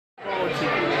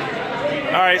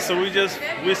All right, so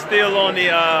we're still on the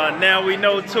Now We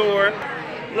Know tour.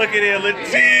 Look at it,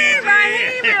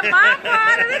 Rahim in my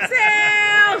part of the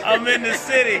town. I'm in the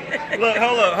city. Look,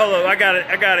 hold up. I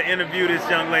gotta interview this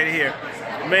young lady here.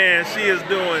 Man, she is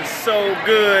doing so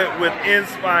good with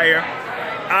Nspire.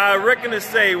 I reckon to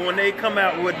say when they come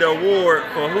out with the award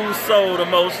for who sold the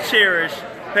most cherished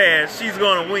pads, she's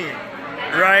gonna win,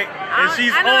 right? And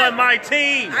she's on my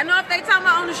team. I know if they talking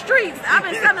about on the streets, I've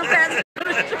been selling pads on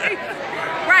the streets.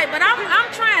 Right, but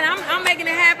I'm trying. I'm making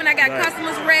it happen. I got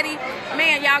customers ready.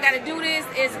 Man, y'all got to do this.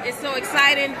 It's so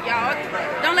exciting. Y'all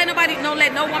don't let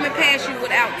no woman pass you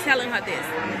without telling her this.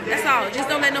 That's all. Just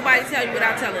don't let nobody tell you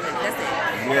without telling them. That's it.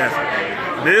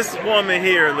 Yes. This woman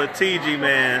here, Latiji,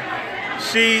 man,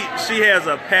 she has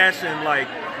a passion like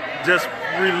just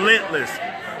relentless.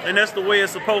 And that's the way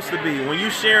it's supposed to be. When you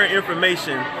sharing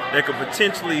information that could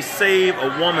potentially save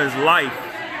a woman's life,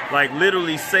 like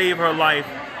literally save her life,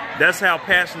 that's how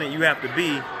passionate you have to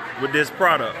be with this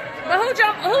product. But who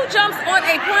jumps on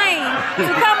a plane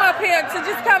to come up here to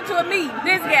just come to a meeting?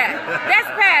 This guy. That's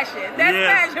passion. That's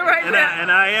passion right there. And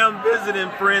I am visiting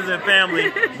friends and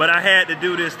family, but I had to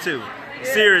do this too.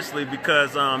 Seriously,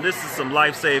 because this is some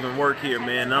life-saving work here,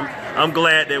 man. I'm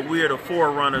glad that we're the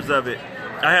forerunners of it.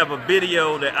 I have a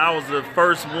video that I was the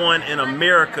first one in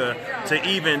America to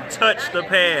even touch the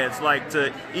pads, like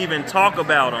to even talk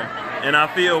about them. And I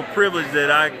feel privileged that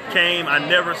I came. I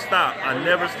never stopped. I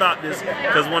never stopped this,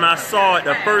 because when I saw it,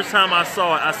 the first time I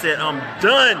saw it, I said, I'm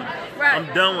done. Right. I'm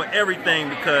done with everything,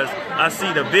 because I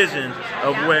see the vision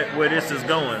of where this is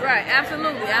going. Right,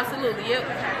 absolutely, absolutely. You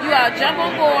all jump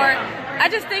on board. I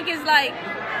just think it's like,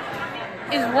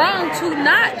 it's wrong to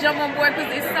not jump on board,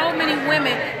 because there's so many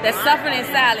women that suffer in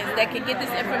silence that can get this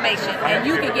information, and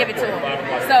you can give it to them.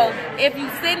 So if you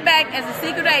sit back as a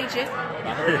secret agent,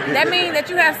 that means that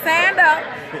you have signed up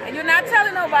and you're not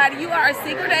telling nobody you are a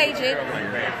secret agent.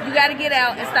 You got to get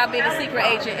out and stop being a secret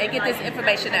agent and get this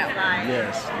information out.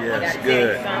 Yes,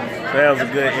 good. That was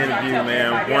a good interview,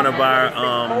 man.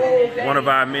 One of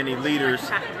our many leaders,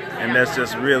 and that's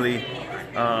just really,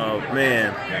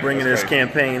 man, bringing this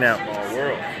campaign out.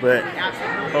 But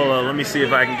hold on, let me see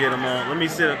if I can get him on. Let me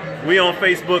see. We on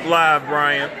Facebook Live,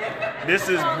 Brian. This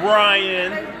is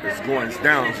Brian. It's going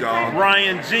down, y'all.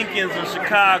 Brian Jenkins in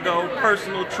Chicago,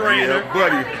 personal trainer. Yeah,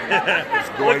 buddy. It's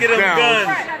going Look at them down. guns.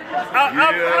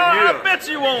 I bet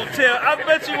you won't tell. I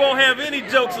bet you won't have any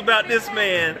jokes about this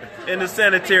man and the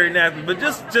sanitary napkin. But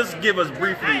just give us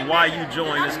briefly why you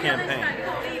joined this campaign.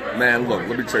 Man, look,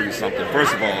 let me tell you something.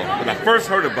 First of all, when I first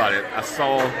heard about it, I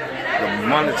saw the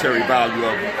monetary value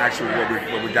of actually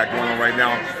what we got going on right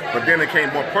now. But then it came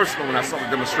more personal when I saw the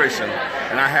demonstration.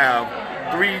 And I have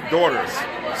 3 daughters.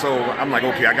 So I'm like,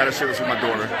 okay, I got to share this with my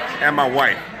daughter and my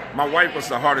wife. My wife was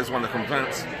the hardest one to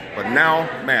convince. But now,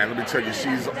 man, let me tell you,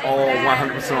 she's all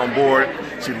 100% on board.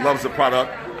 She loves the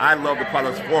product. I love the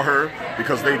products for her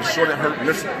because they shorten her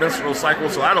menstrual cycle,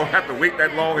 so I don't have to wait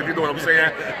that long, if you know what I'm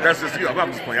saying. That's just,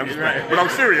 I'm just playing. But I'm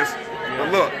serious.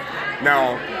 But look,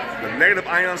 now, the negative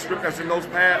ion strip that's in those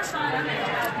pads,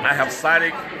 I have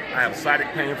sciatic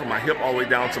pain from my hip all the way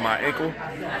down to my ankle.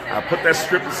 I put that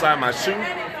strip inside my shoe.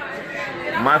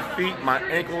 My feet, my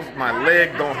ankles, my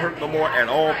leg don't hurt no more at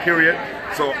all, period.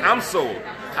 So I'm sold.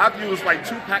 I've used like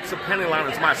 2 packs of panty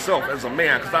liners myself as a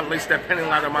man, because I lace that panty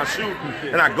liner in my shoe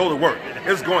and I go to work.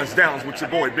 It's going down with your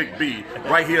boy Big B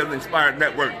right here on the Nspire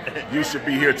Network. You should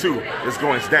be here too. It's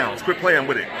going down. Quit playing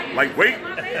with it. Like, wait.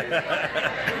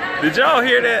 Did y'all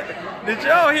hear that? Did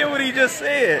y'all hear what he just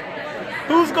said?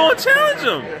 Who's going to challenge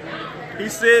him? He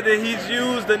said that he's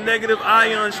used the negative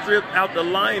ion strip out the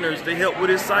liners to help with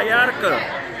his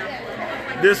sciatica.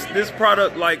 This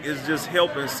product is just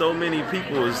helping so many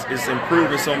people. It's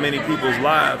improving so many people's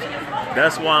lives.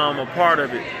 That's why I'm a part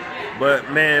of it.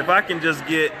 But man, if I can just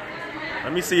get,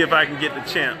 let me see if I can get the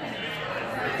champ.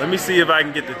 Let me see if I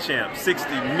can get the champ. 60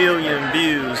 million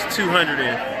views,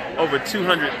 over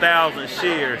 200,000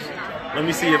 shares. Let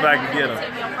me see if I can get him.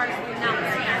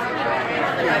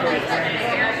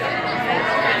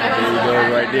 There we go,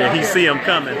 right there. He see him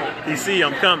coming. He see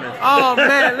him coming. Oh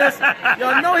man, listen,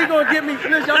 y'all know he gonna get me.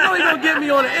 Listen, y'all know he gonna get me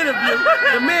on an interview.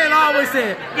 The man always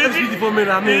saying, "Let's easy for a minute."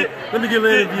 Let me get an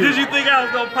interview. Did you think I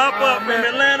was gonna pop up from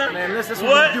Atlanta? Man, listen, that's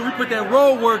what we do. We put that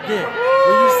road work in.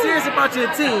 When you're serious about your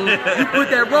team, you put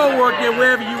that road work in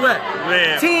wherever you at.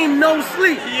 Man. Team no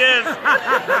sleep. Yes.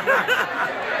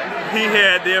 He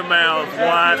had their mouths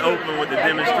wide open with the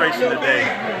demonstration today.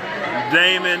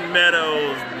 Damon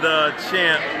Meadows, the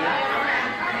champ.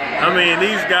 I mean,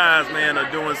 these guys, man, are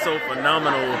doing so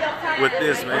phenomenal with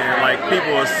this, man. Like,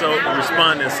 people are so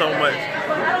responding so much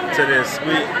to this.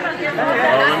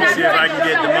 Let me see if I can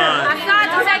get Demond.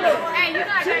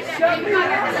 Yes,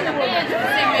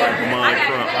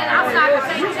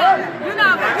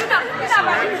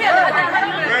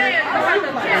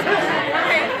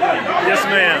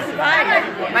 ma'am.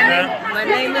 My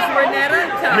name is Renetta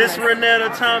Thomas. Miss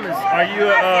Renetta Thomas, are you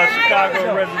a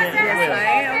Chicago resident as well? Yes, I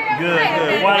am. Good,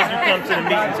 good. Why did you come to the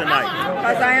meeting tonight?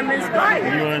 Because I am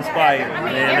inspired. You're inspired.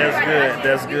 Man, that's good.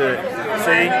 That's good.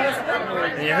 See?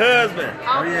 And your husband.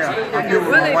 Oh yeah, I'm here with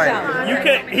my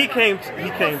wife. He came to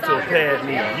a pad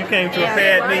meeting. You came to a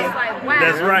pad meeting?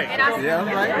 That's right. Yeah, I'm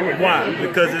right. Why?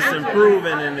 Because it's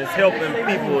improving and it's helping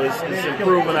people. It's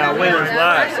improving our women's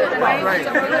lives. Right.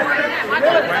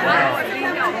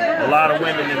 A lot of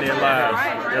women in their lives.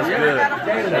 That's good.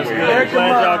 That's good.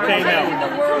 Glad y'all came out.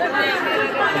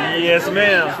 Yes,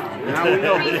 ma'am. Now we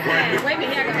know. You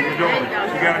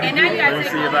gotta be doing. Let me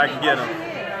see if I can get them.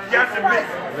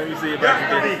 Let me see if I can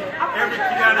get them.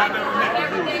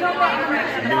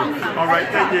 All right,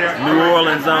 take care. New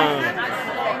Orleans zone.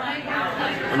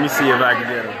 Let me see if I can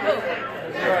get them.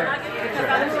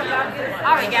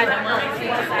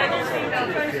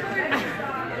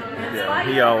 Yeah,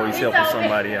 he always helping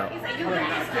somebody out.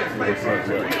 Make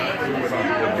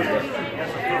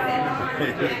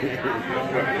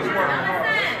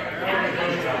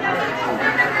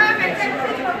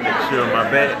sure my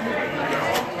bag.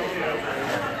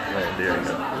 Oh, there we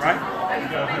go. Right?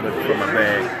 Looking for my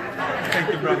bag. Thank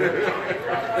you, brother.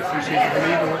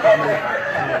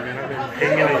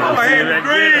 Oh, hey, the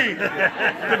dream!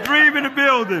 The dream in the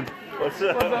building. What's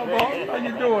up? What's up, boss? How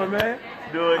you doing, man?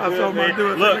 Doing I good, saw my man.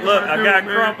 dude. Look, I got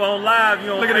man. Crump on live.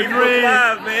 You on Look at the Facebook dream.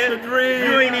 Live, man. The dream.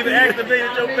 You ain't even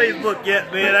activated your Facebook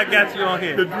yet, man. I got you on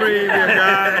here. The dream, yeah,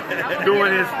 guy,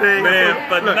 doing his thing. Man,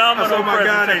 Look, phenomenal I saw my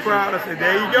guy in the presentation. crowd. I said,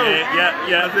 there you go.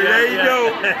 Yeah. I said, there you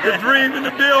go. The dream in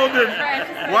the building.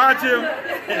 Watch him.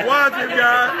 Watch him,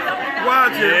 guys.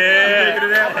 Watch him. Yeah. I'm making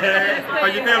it happen, man.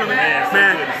 How you feeling,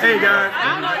 man? Hey, guys.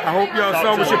 I hope y'all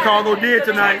saw what to him. Chicago did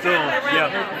tonight.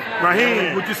 Yeah.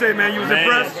 Rahim, what you say, man? You was Man,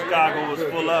 impressed? Chicago was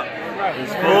full up. It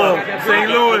was full Oh, up. St.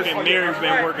 Louis. Look at Mary's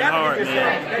been working hard,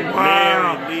 man.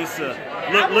 Wow. Mary, Lisa.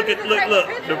 Look.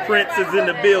 The Prince is in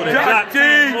the building. Jock T,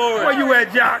 Moore. where you at,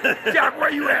 Jock? Jock,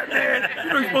 where you at, man? You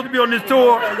know you're supposed to be on this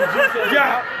tour.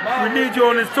 Jock, we need you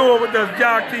on this tour with us,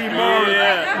 Jock T. Morris.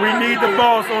 Yeah. We need the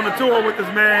boss on the tour with us,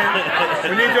 man.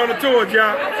 We need you on the tour,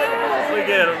 Jock. Look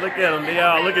at them. They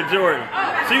all look at Jordan.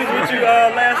 She was with you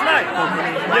last night.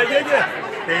 Yeah.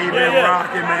 They been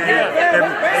rocking, man.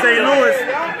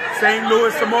 St.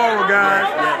 Louis tomorrow, guys.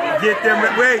 Get them.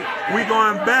 Wait, we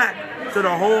going back to the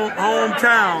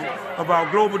hometown of our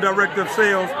global director of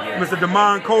sales, Mr.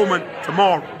 Damon Coleman,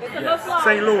 tomorrow.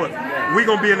 St. Louis. We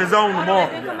gonna be in the zone tomorrow.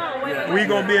 We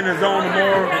gonna be in the zone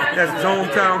tomorrow. That's his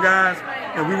hometown, guys,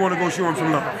 and we want to go show him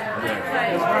some love.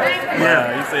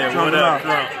 Yeah, he said, "What up,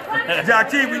 Trump?" Jock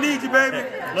T, we need you, baby.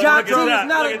 Jock T is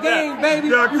not a game, baby.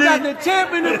 You got the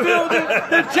champ in the building.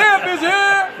 The champ is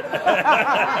here.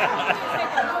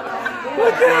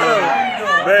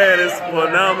 Man, it's a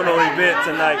phenomenal event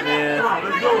tonight, man.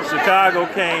 Chicago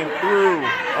came through,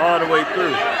 all the way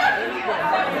through.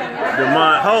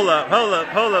 Demont, hold up.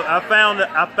 I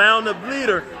found the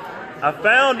bleeder. I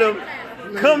found him.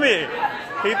 Come here.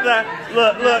 He thought,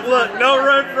 look, don't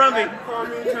run from me.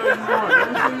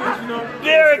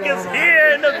 Derek is here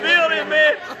in the building,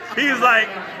 man. He's like,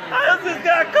 how does this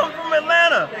guy come from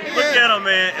Atlanta? Look at him,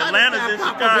 man. Atlanta's in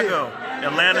Chicago.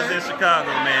 Atlanta's in Chicago,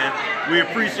 man. We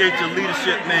appreciate your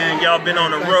leadership, man. Y'all been on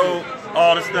the road.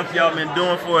 All the stuff y'all been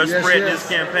doing for us, spread this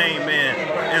campaign, man.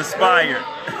 Inspired.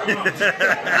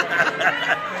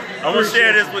 I'm gonna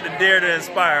share this with the Dare to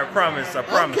Inspire. I promise.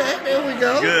 Okay, there we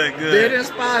go. Good. Dare to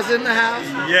Inspire's in the house.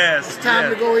 Yes. It's time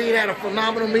to go eat. Had a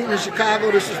phenomenal meeting in Chicago.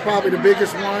 This is probably the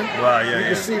biggest one. Wow, You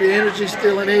can see the energy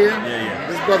still in here. Yeah.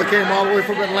 This brother came all the way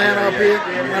from Atlanta up here.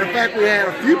 Matter of fact, we had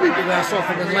a few people that I saw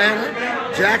from Atlanta,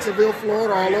 Jacksonville,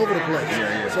 Florida, all over the place.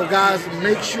 So guys,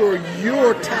 make sure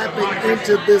you're tapping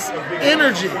into this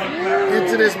energy,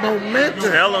 into this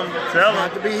momentum. Tell them.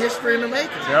 Not to be history in the making.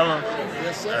 Tell them.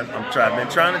 Yes, sir. I've been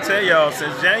trying to tell y'all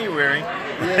since January.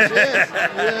 Yes.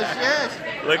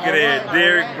 Look at it,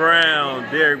 Derek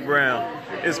Brown.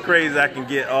 It's crazy I can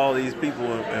get all these people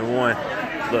in one.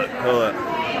 Look, hold up.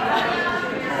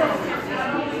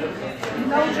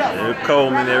 There's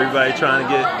Coleman, everybody trying to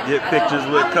get pictures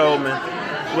with Coleman.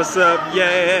 What's up,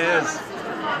 yes?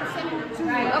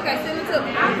 Okay, send it to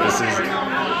me. This is,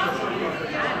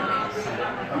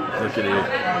 look at it.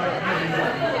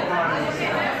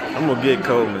 I'm gonna get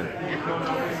Coleman.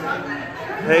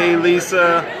 Hey,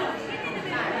 Lisa.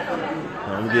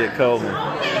 I'm gonna get Coleman.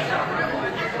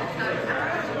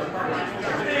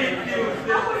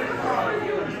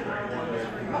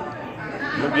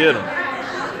 get him.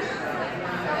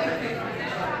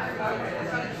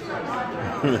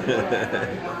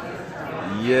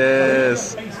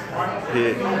 Yes.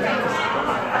 Hit.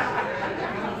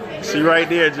 She right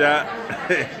there, Jock.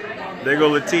 There go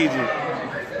Latiji.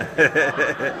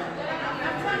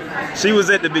 She was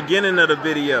at the beginning of the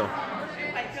video.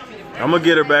 I'm gonna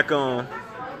get her back on.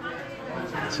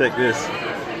 Check this.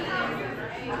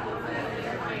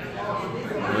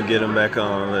 I'm gonna get him back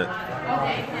on. Look.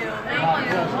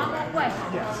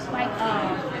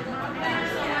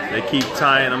 They keep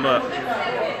tying him up.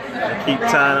 They keep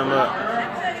tying him up.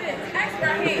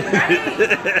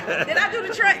 Did I do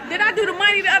the trick? Did I do the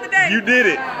money the other day? You did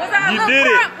it. Was I you a did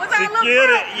little it. crump? Was I She a little killed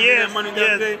crump? it. Yes. Money the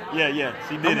other day? Yeah.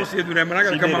 She I'm did gonna it. see her do that, man. I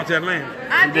gotta She come did out it. to Atlanta.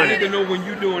 I I need did to it. know when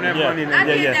you doing that Yeah. money. I Then.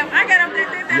 did Yeah. that. I got up there,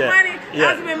 did that Yeah. money. Yeah. I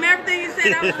was remembering everything you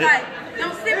said. I was like,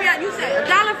 don't send me out. You said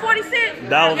 $1.40.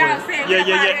 That was Y'all it. said, Yeah.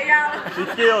 get out of here, y'all. She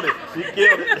killed it. She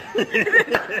killed it.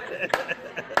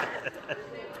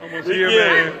 See you,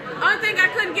 man. Only thing I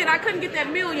couldn't get that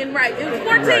million right. It was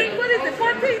 14. Right. What is it?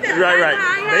 14. Right.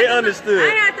 They understood. I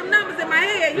ain't had them numbers in my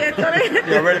head yet. So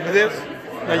Y'all ready for this?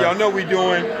 Now y'all know we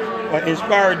doing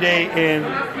Inspire Day in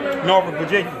Norfolk,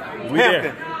 Virginia. We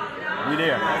there. We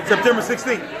there. September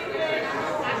 16th.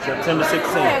 September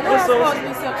 16th. Hey, what's supposed to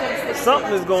be September 16th?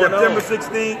 Something is going September on.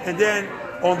 16th, and then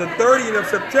on the 30th of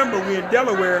September, we in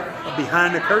Delaware,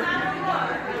 behind the curtain.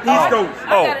 East Coast.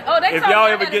 They If told y'all me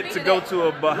I ever gotta get be to there. go to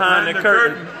a behind the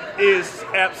curtain, is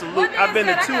absolute. I've been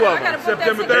to two of them.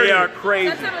 September They 30th. are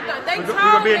crazy. We're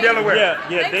gonna be in Delaware.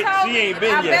 Yeah. She ain't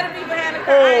been I yet. better be behind the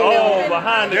curtain. Oh,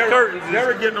 behind the curtains.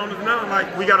 They're getting on us now,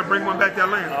 like, we got to bring one back to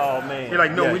Atlanta. Oh man. They're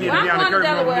like, no, Yeah, we need yeah. to Well, be I'm behind the going to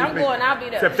curtain. Delaware. I'm going. I'll be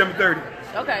there. September 30th.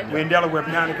 Okay. We're in Delaware,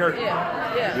 behind the curtain.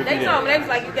 Yeah. be They there. told me, they was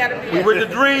like, you gotta be We there. with the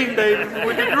dream, baby. We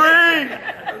with the dream.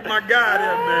 That's my guy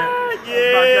there, man. That's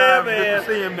my Yeah, guy. man. Good to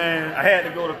see him, man. I had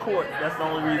to go to court. That's the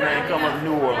only reason I ain't come up to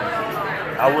New Orleans.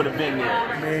 I would have been there.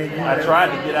 Man, I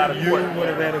tried to get out of You court. would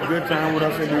have had a good time with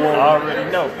us in New I Orleans.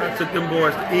 already know. I took them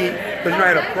boys to eat because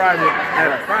I had a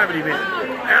private event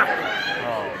after.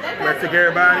 I took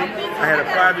everybody. I had a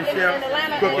private chef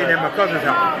cooking at my cousin's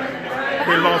house.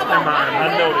 They lost their mind.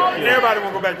 I know that. And everybody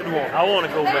want to go back to New Orleans. I want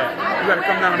to go back. You got to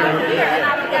come down there.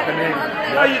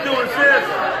 How you doing, sis?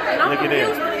 Look at this.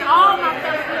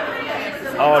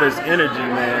 All this energy,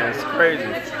 man. It's crazy.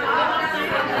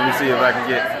 Let me see if I can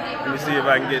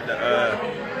get the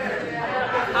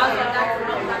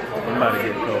I'm about to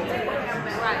get cold.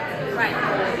 Right.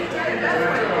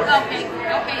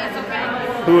 Okay, it's okay.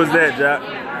 Who is that, Jock?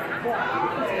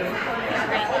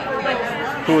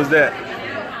 Who is that?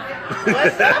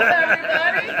 What's up,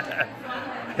 everybody?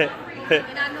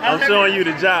 I'm showing you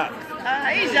the Jock.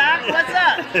 Hey, Jacques, what's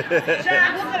up?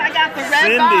 Jacques, look what I got the red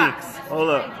Cindy. box. Hold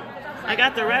up. I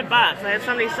got the red box. I had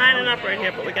somebody signing up right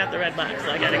here, but we got the red box,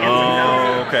 so I gotta get some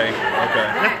Oh, okay.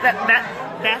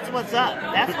 That's what's up.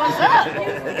 That's what's up.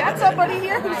 We got somebody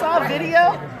here who saw a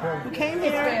video, who came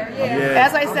here. Yeah.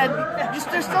 As I said,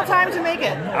 there's still time to make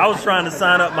it. I was trying to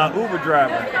sign up my Uber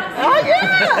driver. Oh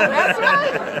yeah, that's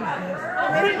right.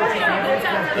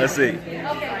 Let's see.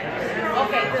 I'm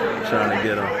trying to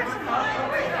get him.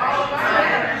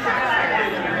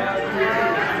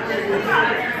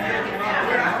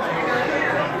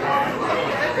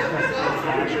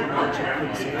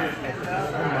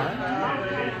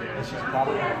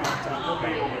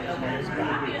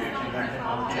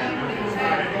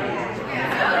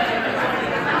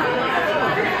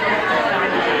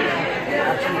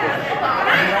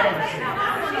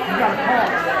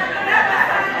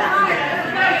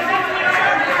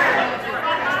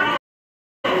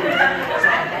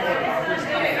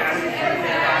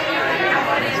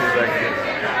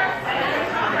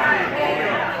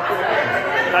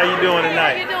 How you doing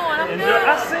tonight? How you doing? I'm Enjoy. good.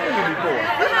 I've seen you before.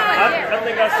 I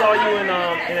think I saw you in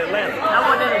Atlanta. I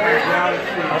want to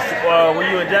Were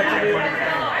you in Jacksonville?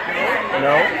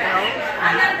 No.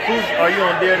 Are you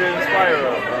on Dare to Inspire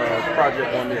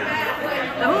project on there?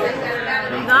 No,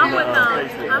 I'm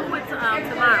with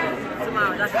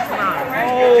tomorrow. That's tomorrow.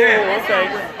 Oh,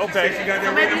 okay. So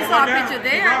maybe you saw a picture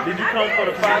there. Did you come for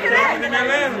the 5 days?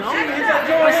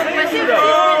 But she's been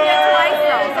there twice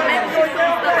though. So maybe she's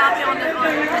some stuff out there on the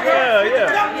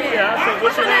Yeah. I think,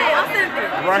 what's your name? I'm Cynthia.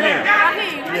 Rahim.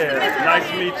 Rahim. Yeah, nice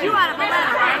to meet you. You out of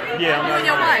Atlanta, right? Yeah, I'm You and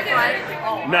your wife, right?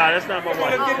 Nah, that's not my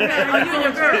wife. Oh, okay. Oh, you and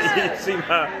your girl. See,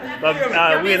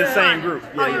 we in the same group.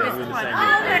 Yeah, we're in the same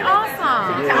group. Okay,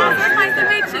 awesome. It's nice to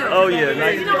meet you. Oh, yeah,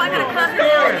 nice You know, I got a cousin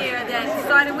down there that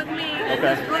started with me.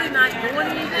 Okay. He's really not doing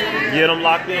anything. Get them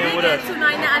locked in with us.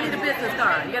 $2.99. I need a business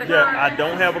card. You got a card? Yeah, I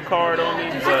don't have a card on me,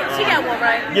 but She got one,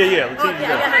 right? yeah, Letitia Okay, I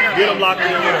does. got her number. Get them locked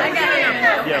in with I us. got her number.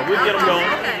 Yeah, we'll get them going.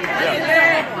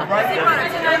 Yeah.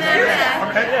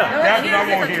 That's what I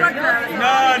want here.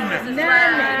 None.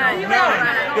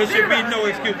 There should be no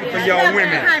excuses for y'all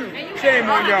women. Shame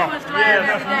on y'all. Yeah,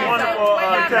 that's a wonderful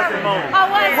testimony. Oh,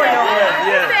 what?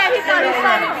 Yeah. He said he thought he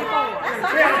saw me before.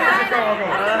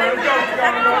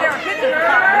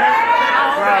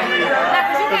 Probably.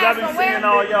 Because I've been seeing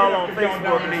all y'all on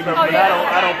Facebook and stuff, but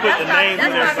I don't put the names in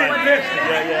there.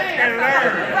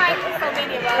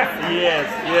 Yes.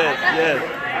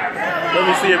 Let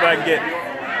me see if I can get.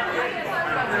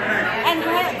 And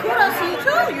kudos to you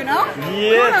too, you know?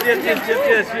 Yes.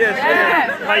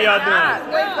 How y'all doing?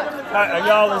 Are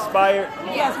y'all inspired?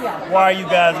 Yes, we are. Why are you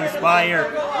guys inspired?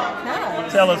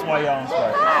 Tell us why y'all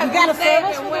inspired. You got a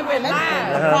service for the women, a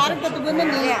product that the women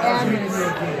need, and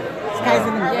sky's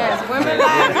the limit. Yes, women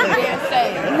lives are being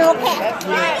saved. No cap.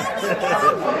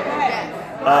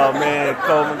 Oh man,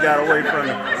 Coleman got away from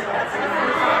me.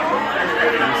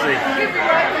 Let me see.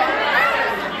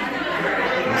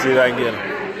 Let me see if I can get him.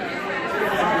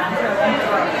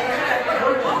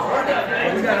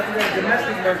 We got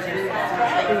domestic merchants.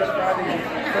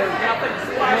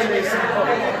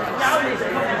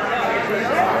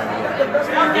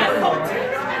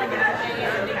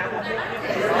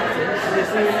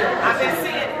 I've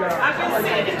been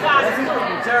seeing it twice.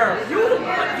 You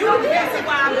the reason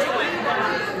why I'm doing it.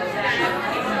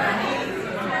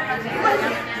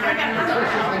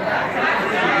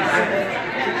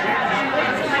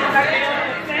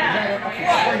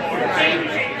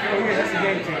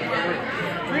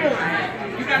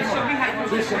 You gotta show me how to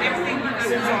do everything you do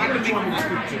so I can make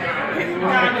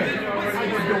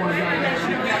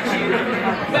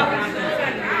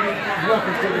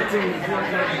Welcome to the team.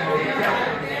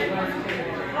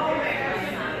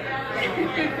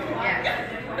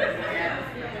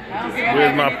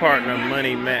 Where's my partner,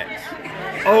 Money Max?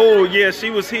 Oh yeah, she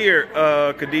was here,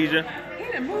 Khadijah.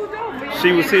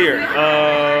 She was here.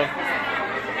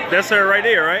 That's her right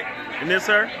there, right? And this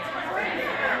her?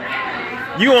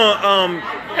 You on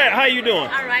hey, how you doing?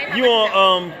 All right. You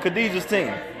on Khadijah's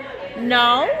team?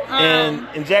 No.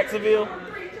 In Jacksonville?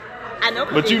 I know.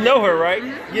 But you know her, right?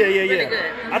 Mm-hmm. Yeah. Really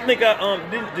good. I think I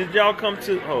did y'all come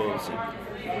to let's see.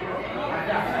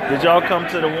 Did y'all come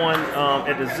to the one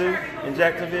at the zoo in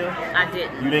Jacksonville? I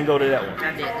didn't. You didn't go to that one?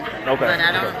 I didn't. Okay. But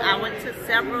I went to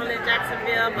several in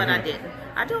Jacksonville, but I didn't.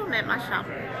 I do them at my shop.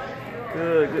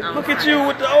 Good. Look at you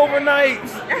with the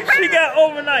overnights. She got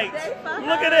overnights.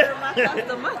 Look at it.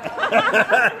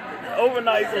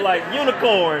 Overnights are like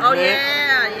unicorns, Oh, man.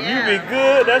 yeah. You be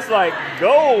good. That's like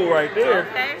gold right there.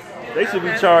 Okay. They should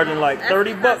be charging like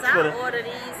 30 bucks for I them. order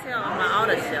these here on my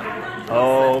auto shop.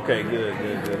 Oh, okay, good.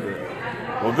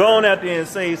 Well, go on out there and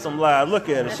save some lives. Look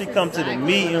at her. She come to the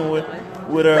meeting with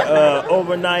her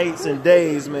overnights and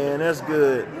days, man. That's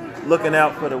good. Looking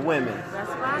out for the women.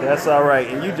 That's all right.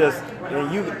 And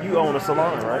you own a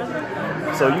salon, right?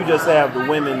 So you just have the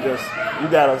women you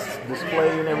got a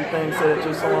display and everything set at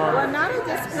your salon? Well, not a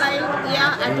display.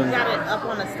 Yeah, I do got it up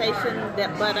on a station,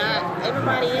 but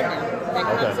everybody in there that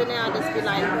comes in there, I just be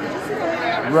like, did you see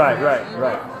that? Right.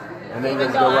 And then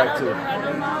just go right to it. I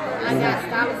got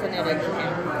stylists in there that do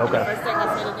that. Okay. The first thing I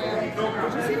say to them,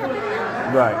 did you see that video?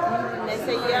 Right. And they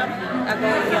say, yeah. I go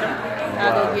and get them. I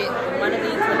go get one of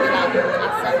these and then I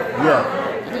sell them.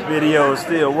 Yeah. Video is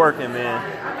still working, man.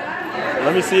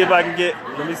 Let me see if I can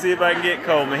get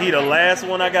Coleman. He the last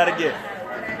one I gotta get.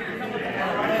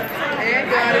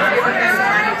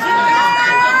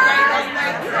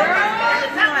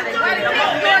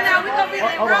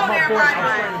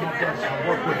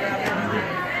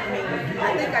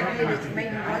 I think I did it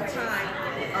maybe one time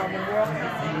when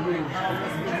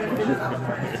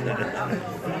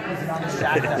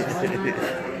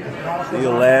You're the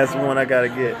last one I gotta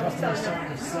get.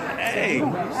 Hey,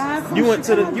 you went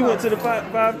to the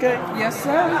 5K? Yes,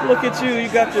 sir. Look at you. You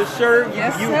got your shirt.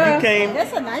 Yes, you sir. came.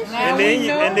 That's a nice show. And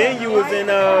then you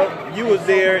was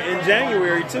there in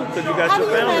January too because you got your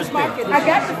founders pin. I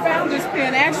got the founders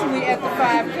pin actually at the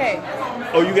 5K.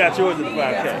 Oh, you got yours at the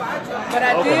 5K. But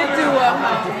I did do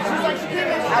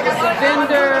I was a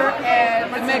vendor at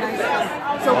the Megafest.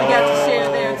 So we got to share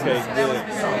there too.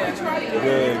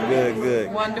 Okay, good.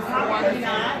 Wonderful.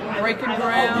 Breaking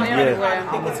ground everywhere.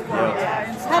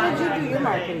 How did you do your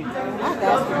marketing?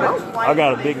 I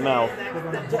got a big mouth.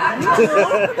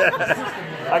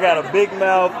 I got a big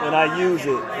mouth and I use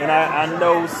it. And I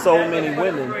know so many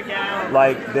women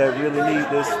like that really need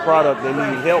this product. They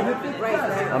need help.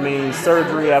 I mean,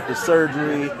 surgery after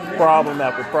surgery, problem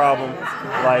after problem.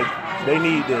 Like, they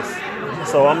need this.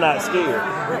 So I'm not scared.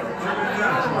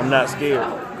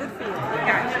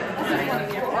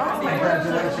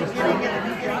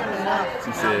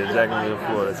 Yeah, Jacksonville,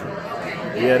 Florida.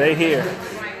 Yeah, they here.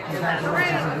 That's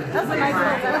a nice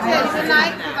good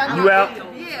night. You out?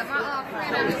 Yeah, my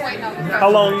friend I've been waiting on. How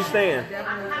long you staying?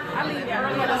 I leave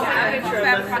early.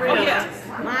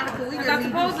 Monica, we just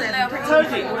need to set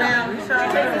people down. You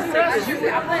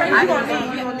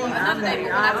don't need another day.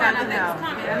 I'll find out next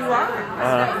time. You are?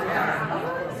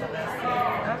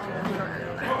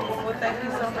 Well, thank you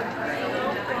so much.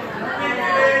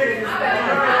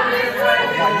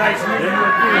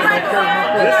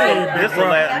 This will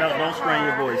last. No, don't strain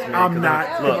your voice, man. I'm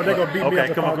not. Look, They're going to beat me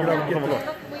up. come on.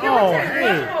 Oh,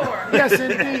 hey. Yes,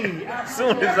 indeed. As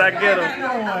soon as I get them,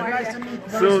 Nice to meet you.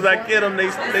 as soon as I get them, they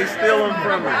steal them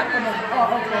from me.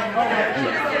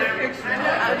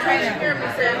 The training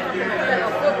pyramid said you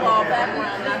have a football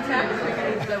background, not tackle.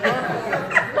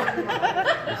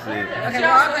 Let's see. Okay,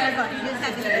 you just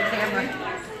have to get the camera.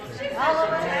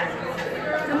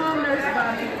 Come on, Nurse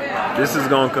Bobby. This is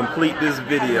gonna complete this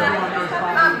video.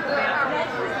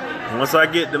 Once I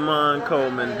get Damon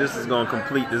Coleman, this is gonna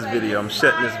complete this video. I'm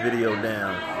shutting this video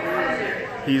down.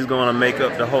 He's gonna make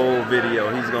up the whole video.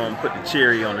 He's gonna put the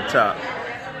cherry on the top.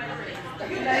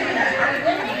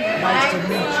 Nice to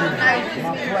meet you.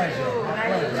 My pleasure.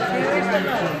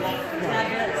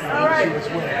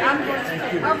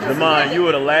 Damon, you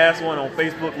were the last one on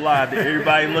Facebook Live that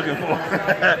everybody looking for.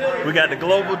 We got the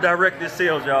global director of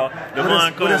sales, y'all.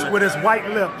 Damon Coleman. With his white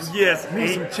lips. Yes.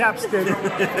 Need some chapstick,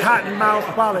 cotton mouth,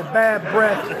 probably bad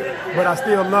breath. But I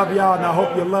still love y'all, and I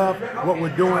hope you love what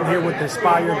we're doing here with the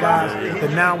Nspire guys. The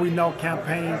Now We Know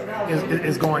campaign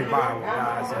is going viral,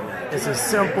 guys. And it's as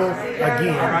simple,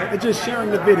 again, it's just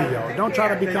sharing the video. Don't try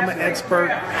to become an expert,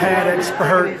 pad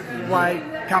expert, right?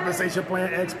 Compensation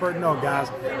plan expert. No, guys.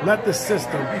 Let the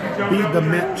system be the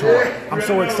mentor. I'm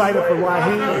so excited for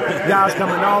Rahim. Guys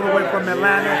coming all the way from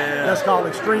Atlanta. That's called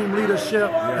Extreme Leadership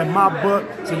in my book.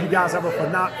 So you guys have a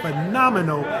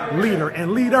phenomenal leader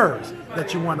and leaders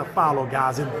that you want to follow,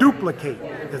 guys, and duplicate,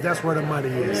 because that's where the money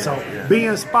is. So be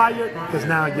inspired, because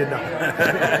now you know.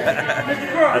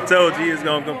 I told you he was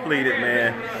going to complete it,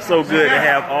 man. So good to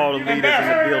have all the leaders in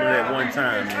the building at one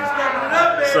time,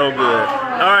 man. So good.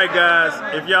 All right, guys,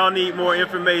 if y'all need more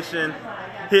information,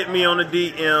 hit me on the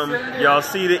DM. Y'all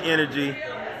see the energy.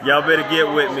 Y'all better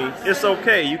get with me. It's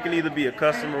okay. You can either be a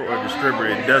customer or a distributor.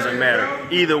 It doesn't matter.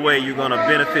 Either way, you're going to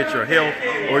benefit your health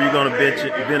or you're going to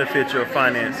benefit your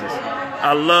finances.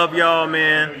 I love y'all,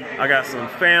 man. I got some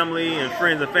family and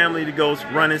friends and family to go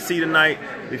run and see tonight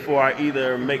before I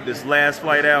either make this last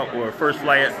flight out or first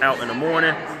flight out in the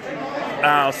morning.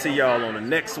 I'll see y'all on the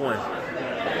next one.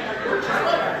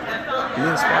 Be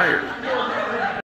inspired.